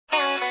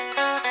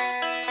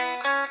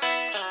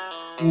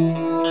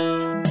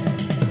You're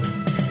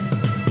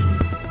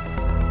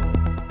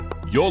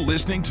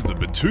listening to the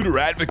Batuta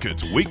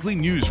Advocates Weekly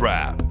News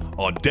Wrap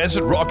on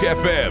Desert Rock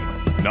FM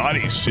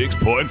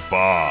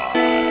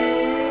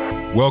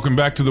 96.5. Welcome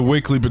back to the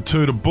weekly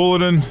Batuta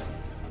Bulletin.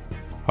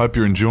 Hope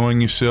you're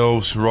enjoying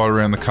yourselves right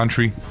around the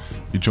country.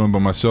 You're joined by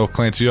myself,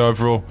 Clancy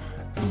Overall,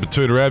 the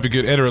Batuta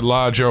Advocate,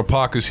 Editor-at-Large, Errol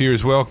Parker's here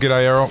as well.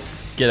 G'day, Errol.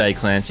 G'day,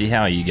 Clancy.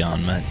 How are you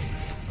going, mate?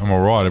 I'm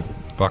all right.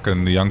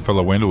 Fucking the young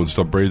fella Wendell would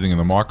stop breathing in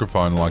the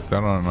microphone like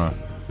that. I don't know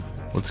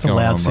what's it's going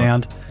on. It's a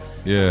loud sound.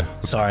 Mate. Yeah.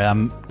 Sorry,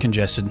 I'm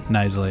congested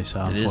nasally,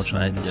 so it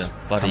unfortunately is,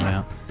 mate. Bloody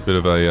out. Bit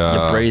of a...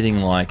 you're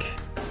breathing like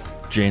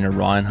Gina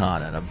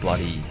Reinhardt at a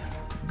bloody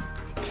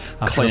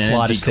after a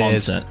flight of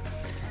stairs. Concert.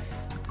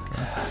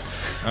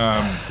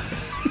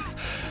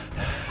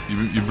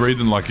 You're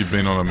breathing like you've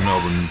been on a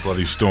Melbourne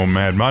bloody Storm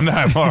Mad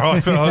Monday. All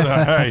right,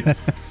 fella. Hey.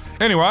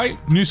 Anyway,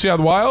 New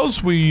South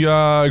Wales, we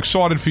are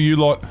excited for you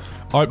lot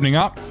opening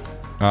up.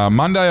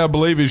 Monday, I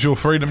believe, is your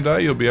Freedom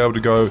Day. You'll be able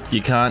to go...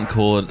 You can't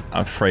call it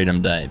a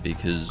Freedom Day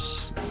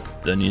because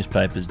the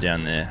newspapers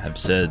down there have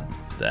said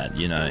that,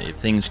 you know, if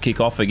things kick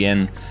off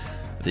again,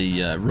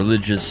 the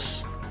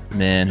religious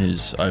man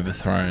who's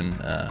overthrown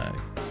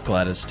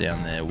Gladys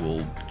down there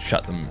will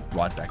shut them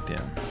right back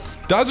down.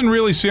 Doesn't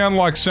really sound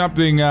like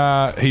something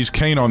he's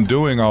keen on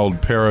doing, old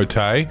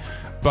Perrottet.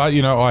 But,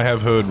 you know, I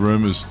have heard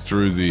rumours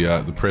through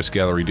the press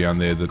gallery down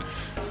there that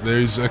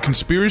there's a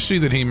conspiracy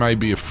that he may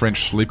be a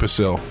French sleeper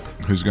cell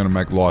who's going to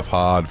make life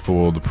hard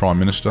for the Prime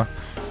Minister.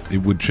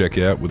 It would check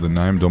out with the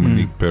name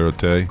Dominique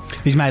Perrottet.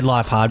 He's made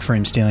life hard for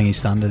him, stealing his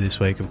thunder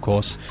this week, of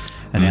course,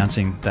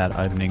 announcing that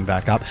opening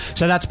back up.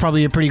 So that's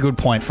probably a pretty good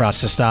point for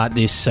us to start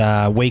this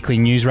weekly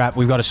news wrap.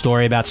 We've got a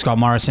story about Scott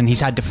Morrison.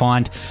 He's had to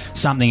find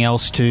something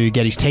else to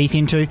get his teeth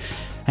into.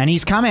 And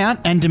he's come out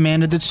and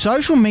demanded that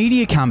social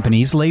media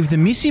companies leave the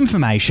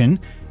misinformation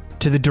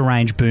to the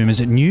deranged boomers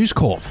at News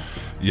Corp.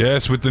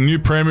 Yes, with the new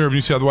Premier of New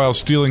South Wales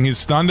stealing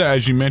his thunder,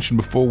 as you mentioned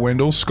before,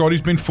 Wendell,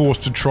 Scotty's been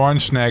forced to try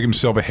and snag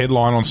himself a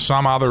headline on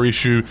some other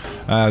issue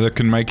that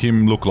can make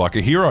him look like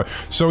a hero.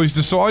 So he's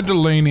decided to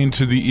lean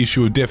into the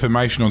issue of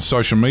defamation on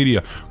social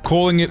media,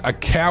 calling it a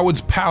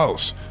coward's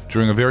palace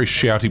during a very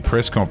shouty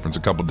press conference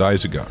a couple of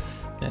days ago.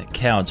 Yeah,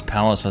 coward's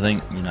palace, I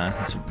think, you know,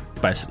 that's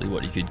basically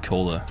what you could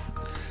call the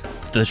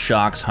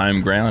Sharks' home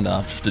ground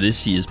after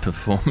this year's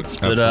performance.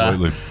 But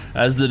Absolutely.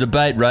 As the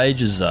debate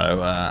rages, though,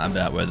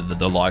 about whether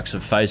the likes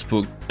of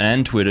Facebook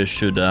and Twitter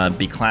should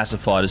be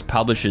classified as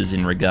publishers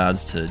in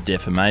regards to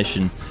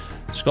defamation,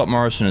 Scott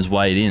Morrison has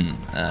weighed in.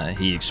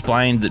 He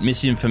explained that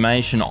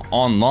misinformation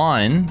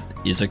online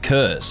is a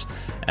curse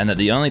and that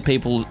the only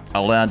people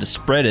allowed to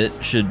spread it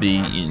should be,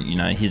 you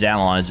know, his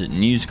allies at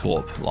News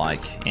Corp,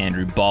 like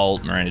Andrew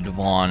Bolt, Miranda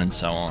Devine, and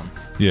so on.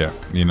 Yeah,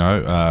 you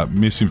know,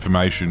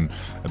 misinformation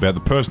about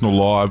the personal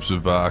lives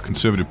of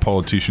Conservative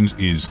politicians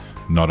is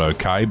not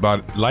okay,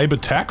 but Labor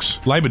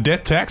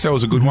debt tax, that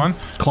was a good one.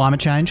 Climate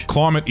change.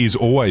 Climate is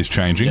always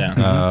changing.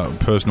 Yeah.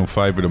 Personal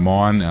favourite of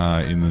mine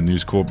in the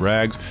News Corp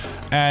rags.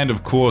 And,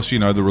 of course, you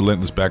know, the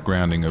relentless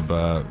backgrounding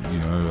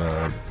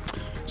of,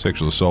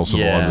 sexual assault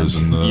survivors.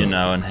 Yeah, and you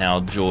know, and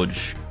how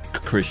George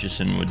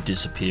Christensen would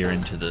disappear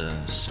into the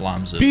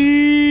slums of...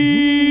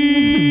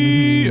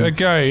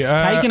 Okay.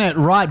 Taking it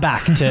right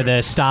back to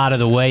the start of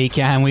the week,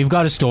 and we've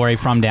got a story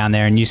from down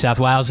there in New South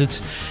Wales.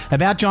 It's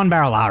about John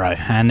Barilaro,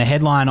 and the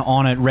headline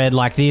on it read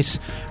like this: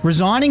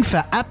 resigning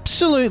for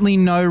absolutely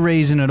no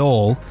reason at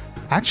all,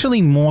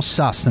 actually more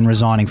sus than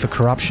resigning for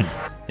corruption.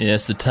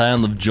 Yes, the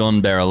tale of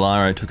John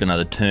Barilaro took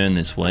another turn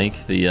this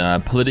week.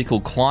 The political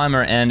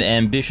climber and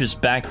ambitious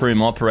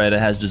backroom operator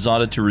has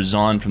decided to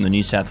resign from the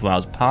New South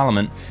Wales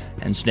Parliament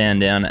and stand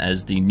down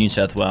as the New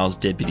South Wales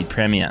Deputy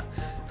Premier,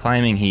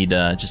 claiming he'd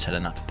just had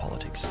enough of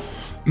politics.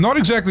 Not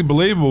exactly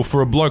believable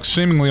for a bloke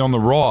seemingly on the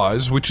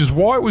rise, which is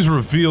why it was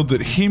revealed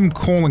that him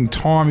calling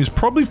time is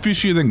probably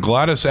fishier than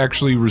Gladys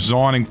actually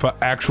resigning for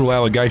actual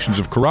allegations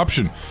of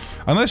corruption.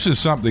 Unless there's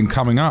something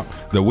coming up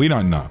that we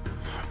don't know.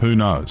 Who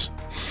knows?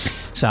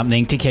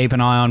 Something to keep an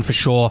eye on for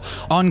sure.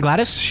 On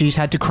Gladys, she's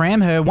had to cram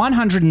her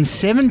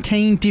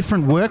 117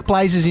 different work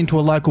blazers into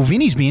a local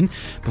Vinnie's bin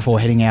before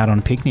heading out on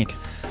a picnic.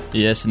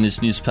 Yes, in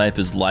this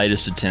newspaper's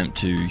latest attempt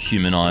to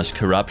humanise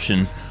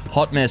corruption,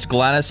 hot mess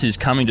Gladys is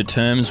coming to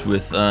terms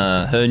with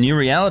her new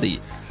reality.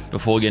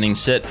 Before getting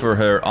set for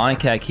her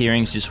ICAC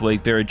hearings this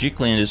week,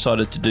 Berejiklian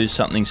decided to do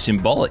something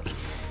symbolic.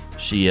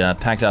 She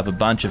packed up a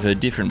bunch of her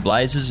different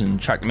blazers and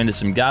chucked them into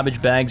some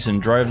garbage bags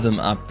and drove them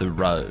up the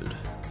road.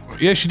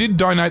 Yeah, she did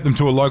donate them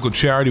to a local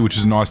charity, which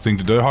is a nice thing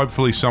to do.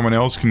 Hopefully someone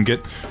else can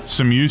get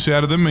some use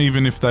out of them,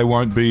 even if they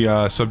won't be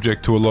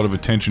subject to a lot of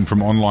attention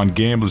from online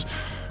gamblers.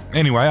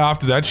 Anyway,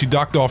 after that, she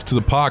ducked off to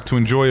the park to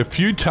enjoy a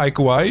few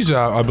takeaways.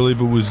 I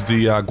believe it was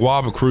the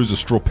Guava Cruiser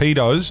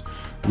Torpedoes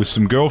with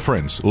some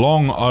girlfriends.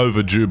 Long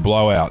overdue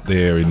blowout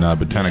there in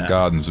Botanic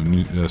Gardens, of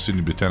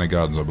Sydney Botanic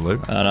Gardens, I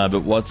believe. I know,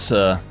 but what's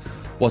a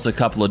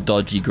couple of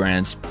dodgy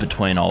grants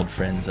between old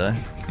friends, eh?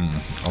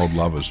 Old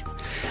lovers.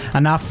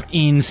 Enough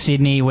in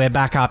Sydney. We're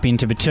back up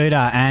into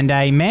Batuta, and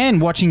a man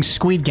watching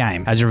Squid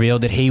Game has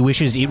revealed that he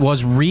wishes it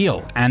was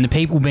real and the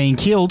people being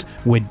killed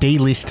were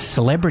D-list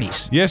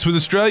celebrities. Yes, with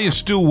Australia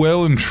still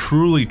well and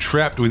truly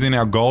trapped within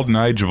our golden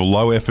age of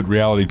low-effort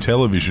reality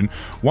television,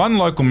 one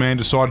local man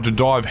decided to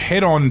dive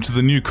head-on into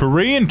the new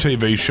Korean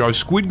TV show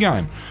Squid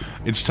Game.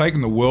 It's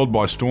taken the world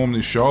by storm,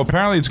 this show.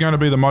 Apparently it's going to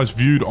be the most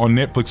viewed on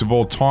Netflix of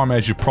all time,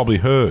 as you've probably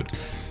heard.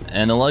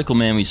 And the local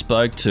man we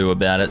spoke to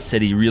about it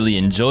said he really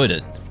enjoyed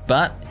it,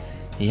 but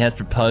he has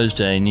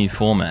proposed a new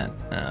format,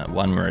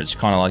 one where it's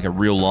kind of like a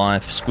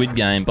real-life Squid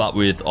Game, but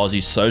with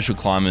Aussie social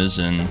climbers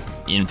and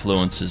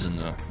influencers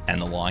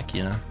and the like,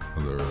 you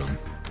know.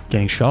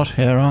 Getting shot,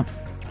 yeah, right.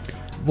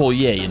 Well,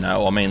 yeah, you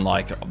know, I mean,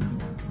 like,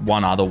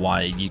 one other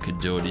way you could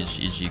do it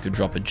is you could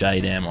drop a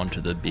JDAM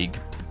onto the Big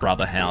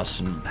Brother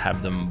house and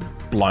have them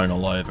blown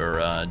all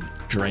over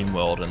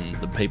Dreamworld, and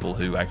the people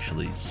who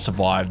actually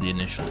survived the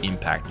initial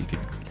impact, you could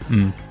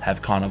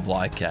have kind of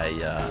like a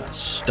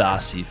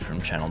Starcy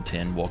from Channel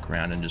 10 walk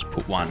around and just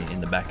put one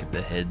in the back of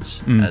their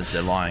heads as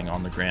they're lying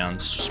on the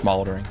ground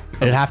smouldering.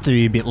 It'd have to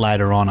be a bit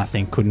later on, I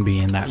think. Couldn't be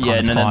in that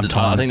kind of prime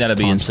time. I think that'd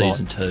be in slot.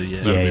 season 2,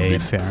 yeah. Yeah,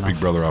 fair enough. Big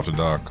Brother After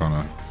Dark kind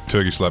of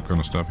turkey slap kind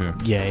of stuff, yeah.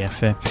 Yeah,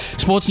 fair.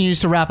 Sports news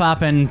to wrap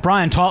up, and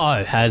Brian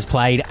To'o has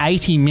played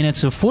 80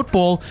 minutes of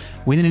football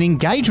with an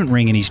engagement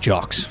ring in his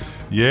jocks.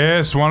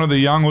 Yes, one of the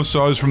young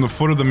Usos from the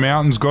foot of the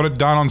mountains got it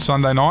done on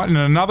Sunday night. And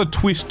in another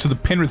twist to the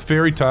Penrith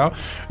fairy tale,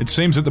 it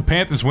seems that the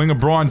Panthers winger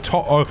Brian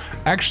To'o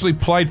actually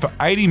played for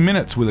 80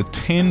 minutes with a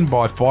 10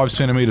 by 5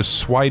 centimetre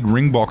suede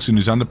ring box in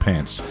his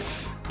underpants.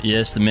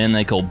 Yes, the man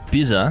they call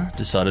Bizza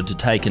decided to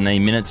take a knee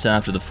minutes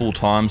after the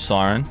full-time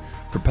siren,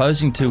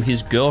 proposing to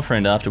his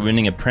girlfriend after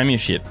winning a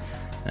premiership.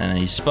 And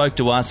he spoke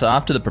to us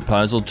after the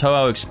proposal.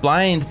 To'o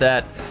explained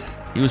that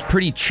he was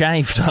pretty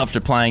chafed after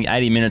playing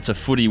 80 minutes of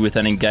footy with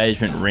an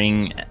engagement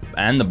ring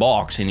and the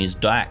box in his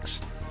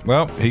dacks.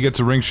 Well, he gets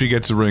a ring, she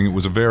gets a ring. It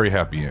was a very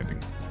happy ending.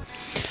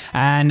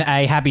 And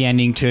a happy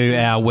ending to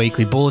our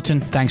weekly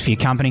bulletin. Thanks for your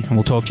company, and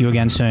we'll talk to you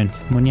again soon.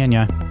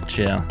 Munyenyo.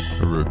 Ciao.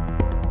 Hooroo.